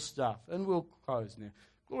 Wonderful stuff. And we'll close now.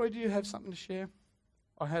 Gloria, do you have something to share?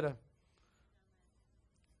 I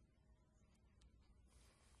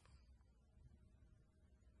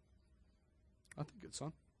think it's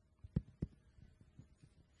on.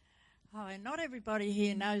 Hi, not everybody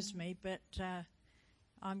here knows me, but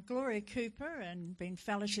I'm Gloria Cooper and been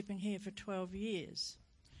fellowshipping here for 12 years.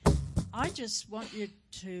 I just want you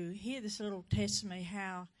to hear this little testimony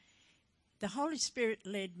how the Holy Spirit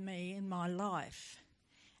led me in my life.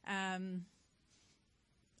 I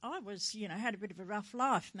was, had a bit of a rough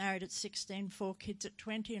life, married at 16, 4 kids at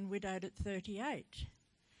 20 and widowed at 38.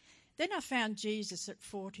 Then I found Jesus at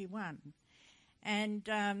 41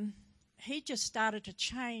 and he just started to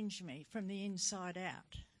change me from the inside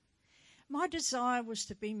out. My desire was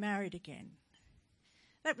to be married again.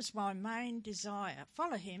 That was my main desire.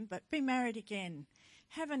 Follow him, but be married again.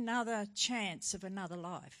 Have another chance of another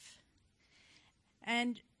life.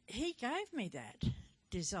 And he gave me that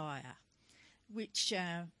desire, which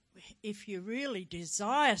if you really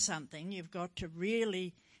desire something, you've got to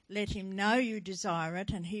really let him know you desire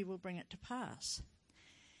it and he will bring it to pass.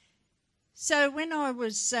 So when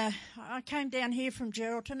I came down here from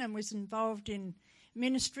Geraldton and was involved in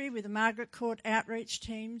ministry with the Margaret Court outreach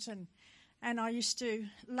teams and I used to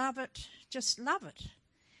love it, just love it,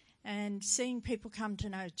 and seeing people come to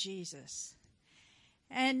know Jesus.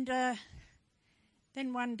 And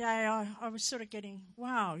then one day I was sort of getting,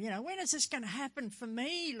 wow, when is this going to happen for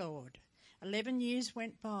me, Lord? 11 years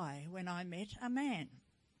went by when I met a man.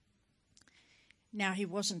 Now, he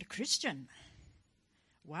wasn't a Christian.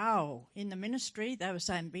 Wow, in the ministry they were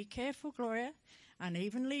saying, be careful, Gloria,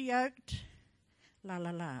 unevenly yoked, la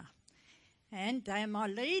la la. And they are my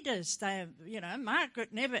leaders.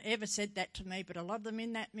 Margaret never ever said that to me, but a lot of them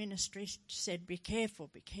in that ministry said, be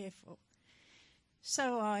careful, be careful.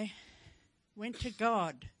 So I went to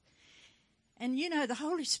God. And the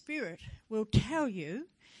Holy Spirit will tell you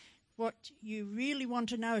what you really want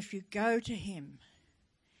to know if you go to him.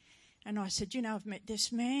 And I said, I've met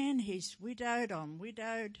this man. He's widowed. I'm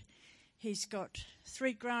widowed. He's got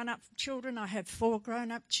 3 grown-up children. I have 4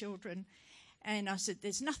 grown-up children. And I said,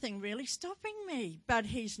 there's nothing really stopping me. But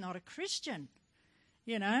he's not a Christian,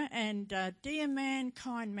 And dear man,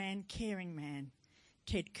 kind man, caring man,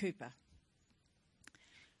 Ted Cooper.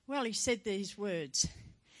 Well, he said these words,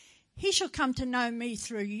 he shall come to know me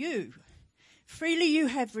through you. Freely you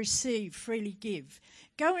have received, freely give.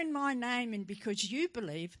 Go in my name, and because you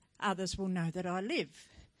believe, others will know that I live.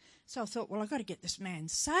 So I thought, well, I've got to get this man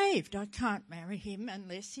saved. I can't marry him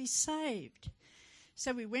unless he's saved.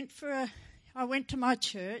 So I went to my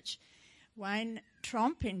church, Wayne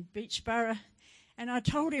Tromp in Beachborough, and I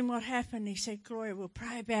told him what happened. He said, Gloria, we'll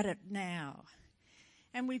pray about it now.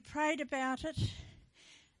 And we prayed about it.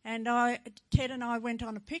 And Ted and I went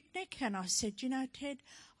on a picnic, and I said, Ted,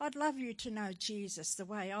 I'd love you to know Jesus the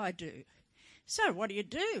way I do. So what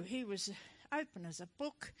do? He was open as a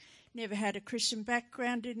book, never had a Christian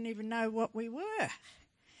background, didn't even know what we were.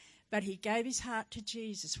 But he gave his heart to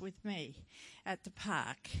Jesus with me at the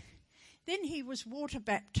park. Then he was water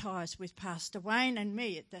baptised with Pastor Wayne and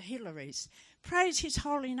me at the Hillarys. Praise his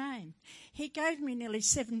holy name. He gave me nearly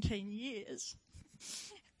 17 years.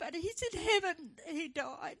 But he's in heaven. He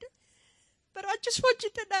died. But I just want you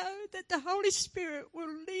to know that the Holy Spirit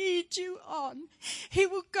will lead you on. He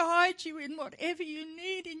will guide you in whatever you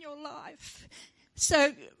need in your life.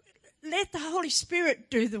 So let the Holy Spirit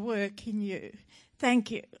do the work in you.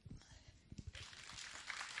 Thank you.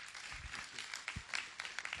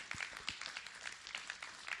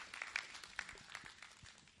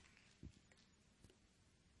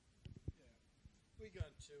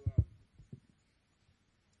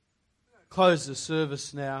 Close the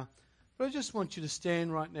service now, but I just want you to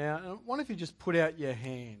stand right now, and I wonder if you just put out your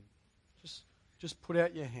hand. Just put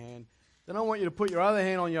out your hand. Then I want you to put your other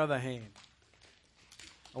hand on your other hand.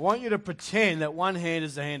 I want you to pretend that one hand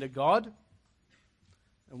is the hand of God,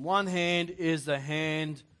 and one hand is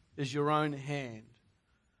your own hand.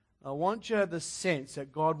 I want you to have the sense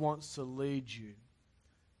that God wants to lead you,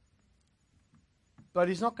 but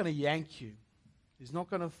He's not going to yank you. He's not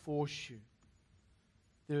going to force you.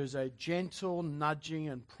 There is a gentle nudging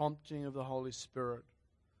and prompting of the Holy Spirit.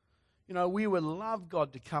 We would love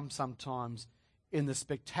God to come sometimes in the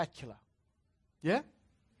spectacular. Yeah?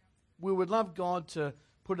 We would love God to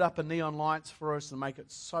put up a neon lights for us and make it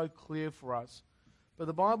so clear for us. But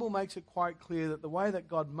the Bible makes it quite clear that the way that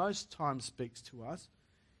God most times speaks to us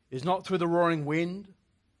is not through the roaring wind,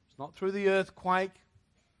 it's not through the earthquake,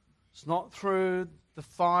 it's not through the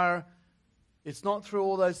fire, it's not through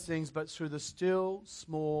all those things, but through the still,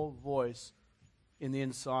 small voice in the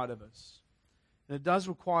inside of us. And it does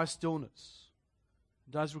require stillness.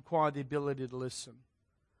 It does require the ability to listen.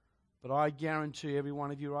 But I guarantee every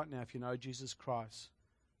one of you right now, if you know Jesus Christ,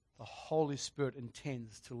 the Holy Spirit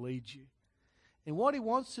intends to lead you. And what He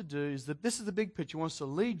wants to do is that this is the big picture. He wants to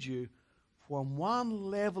lead you from one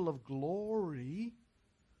level of glory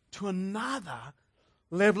to another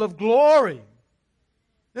level of glory.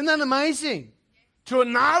 Isn't that amazing? To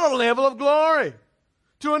another level of glory.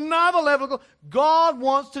 To another level of glory. God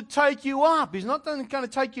wants to take you up. He's not going to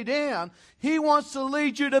take you down. He wants to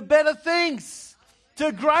lead you to better things,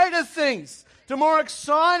 to greater things, to more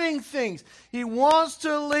exciting things. He wants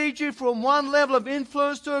to lead you from one level of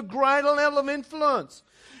influence to a greater level of influence.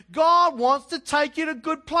 God wants to take you to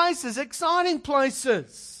good places, exciting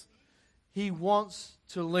places. He wants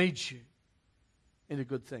to lead you into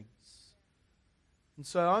good things. And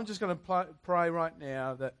so I'm just going to pray right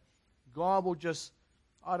now that God will just,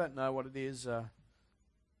 I don't know what it is,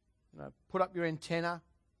 put up your antenna,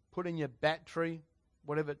 put in your battery,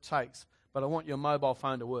 whatever it takes. But I want your mobile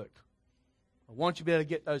phone to work. I want you to be able to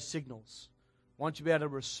get those signals. I want you to be able to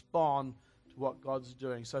respond to what God's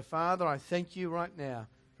doing. So, Father, I thank you right now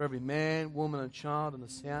for every man, woman, and child in the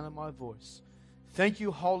sound of my voice. Thank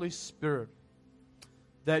you, Holy Spirit,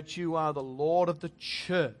 that you are the Lord of the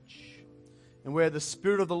church. And where the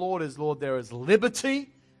Spirit of the Lord is, Lord, there is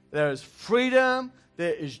liberty, there is freedom,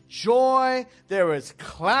 there is joy, there is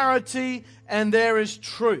clarity, and there is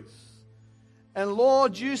truth. And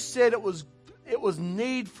Lord, you said it was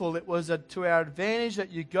needful, it was to our advantage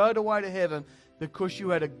that you go the way to heaven because you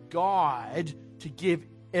had a guide to give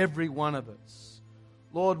every one of us.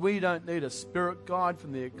 Lord, we don't need a spirit guide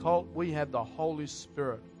from the occult. We have the Holy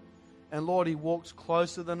Spirit. And Lord, He walks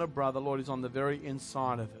closer than a brother. Lord, He's on the very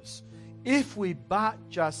inside of us. If we but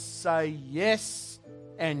just say yes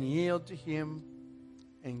and yield to Him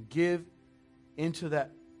and give into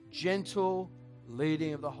that gentle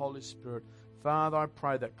leading of the Holy Spirit, Father, I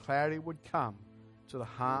pray that clarity would come to the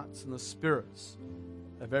hearts and the spirits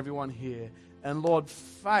of everyone here. And Lord,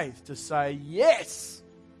 faith to say, yes,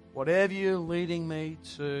 whatever you're leading me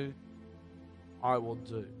to, I will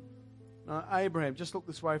do. Now, Abraham, just look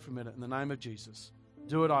this way for a minute in the name of Jesus.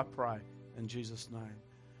 Do it, I pray, in Jesus' name.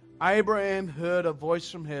 Abraham heard a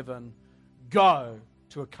voice from heaven, go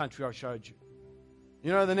to a country I showed you.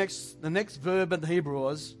 You know, the next verb in the Hebrew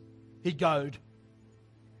was, he goed.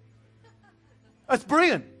 That's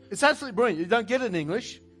brilliant. It's absolutely brilliant. You don't get it in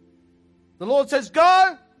English. The Lord says,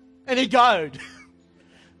 go, and he goed.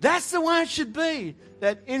 That's the way it should be.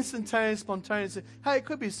 That instantaneous, spontaneous. Hey, it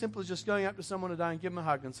could be as simple as just going up to someone today and giving them a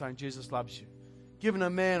hug and saying, Jesus loves you. Giving a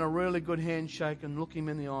man a really good handshake and looking him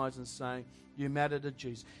in the eyes and saying, you matter to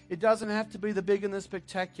Jesus. It doesn't have to be the big and the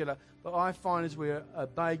spectacular, but I find as we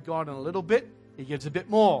obey God in a little bit, He gives a bit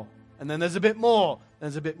more. And then there's a bit more.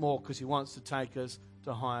 There's a bit more because He wants to take us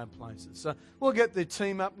to higher places. So we'll get the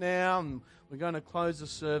team up now and we're going to close the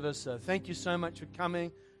service. Thank you so much for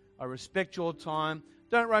coming. I respect your time.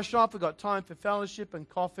 Don't rush off. We've got time for fellowship and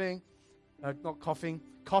coughing.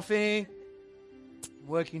 Coffee.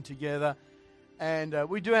 Working together. And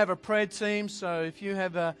we do have a prayer team, so if you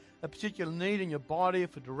have a particular need in your body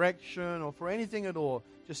for direction or for anything at all,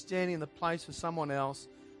 just standing in the place for someone else,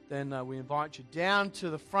 then we invite you down to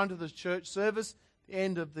the front of the church service, the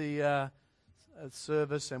end of the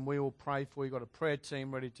service, and we will pray for you. We've got a prayer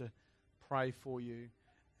team ready to pray for you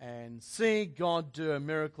and see God do a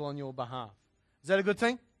miracle on your behalf. Is that a good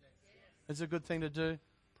thing? It's a good thing to do.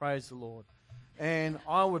 Praise the Lord. And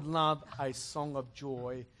I would love a song of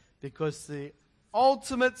joy, because the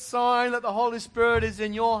ultimate sign that the Holy Spirit is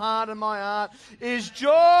in your heart and my heart is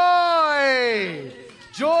joy.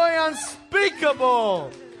 Joy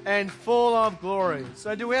unspeakable and full of glory.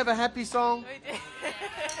 So do we have a happy song? We do.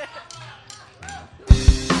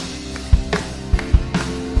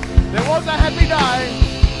 There was a happy day.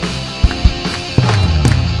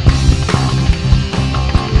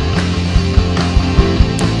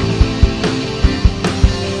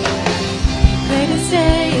 Greatest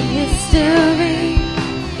day in history.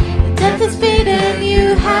 Death is beaten,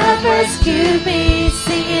 you have rescued me.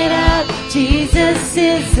 Sing it out, Jesus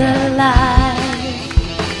is alive.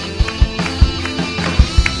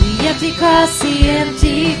 The empty cross, the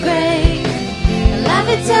empty grave. Life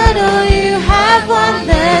eternal, you have won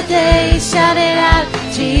the day. Shout it out,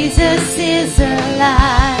 Jesus is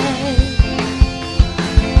alive.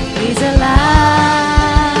 He's alive.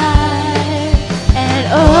 And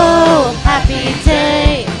oh, happy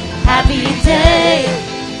day,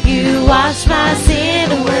 you wash my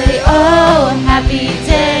sin away. Oh, happy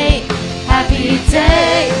day,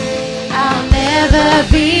 I'll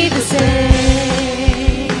never be the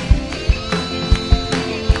same.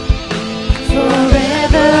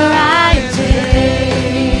 Forever I am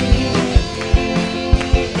changed.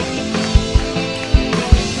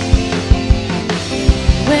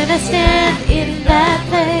 When I stand in that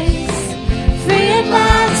place, free at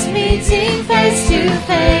last, me meeting face to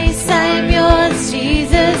face. I am yours,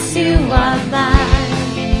 Jesus, you are mine.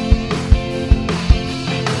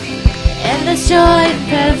 Endless joy and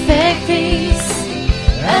perfect peace.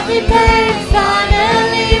 Every pain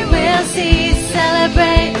finally will cease.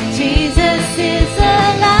 Celebrate, Jesus is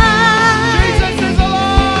alive. Jesus is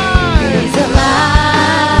alive. He's alive.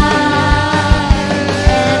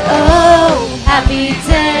 And oh, happy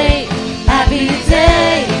day, happy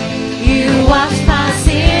day. You wash my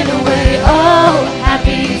sin away. Oh,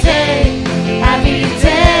 happy day, happy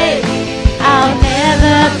day. I'll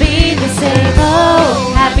never be the same.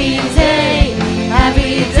 Oh, happy day,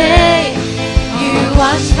 happy day. You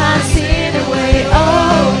wash my sin away.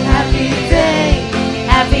 Oh, happy day,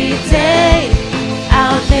 happy day.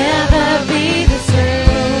 I'll never be the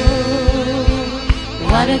same.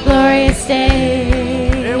 What a glorious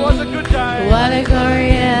day. It was a good day. What a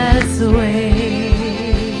glorious way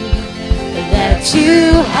that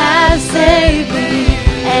you have saved me.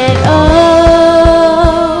 And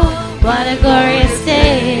oh, what a glorious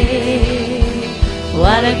day.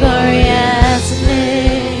 What a glorious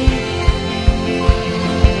name.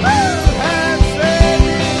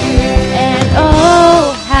 And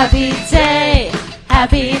oh, happy day,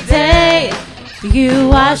 happy day. You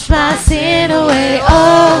wash my sin away.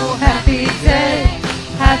 Oh, happy day,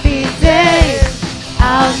 happy day.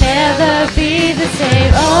 I'll never be the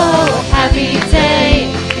same. Oh, happy day,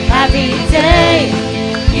 happy day.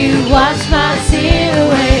 You wash my sin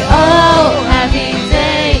away. Oh, happy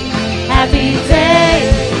day, happy day.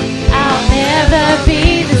 I'll never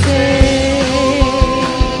be the same.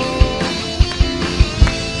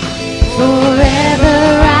 Forever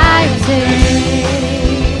I sing.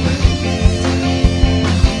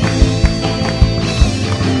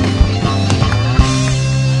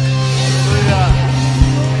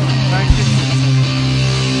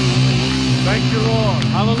 Thank you, Lord.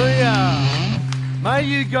 Hallelujah. May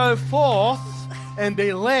you go forth and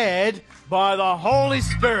be led by the Holy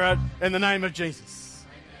Spirit in the name of Jesus.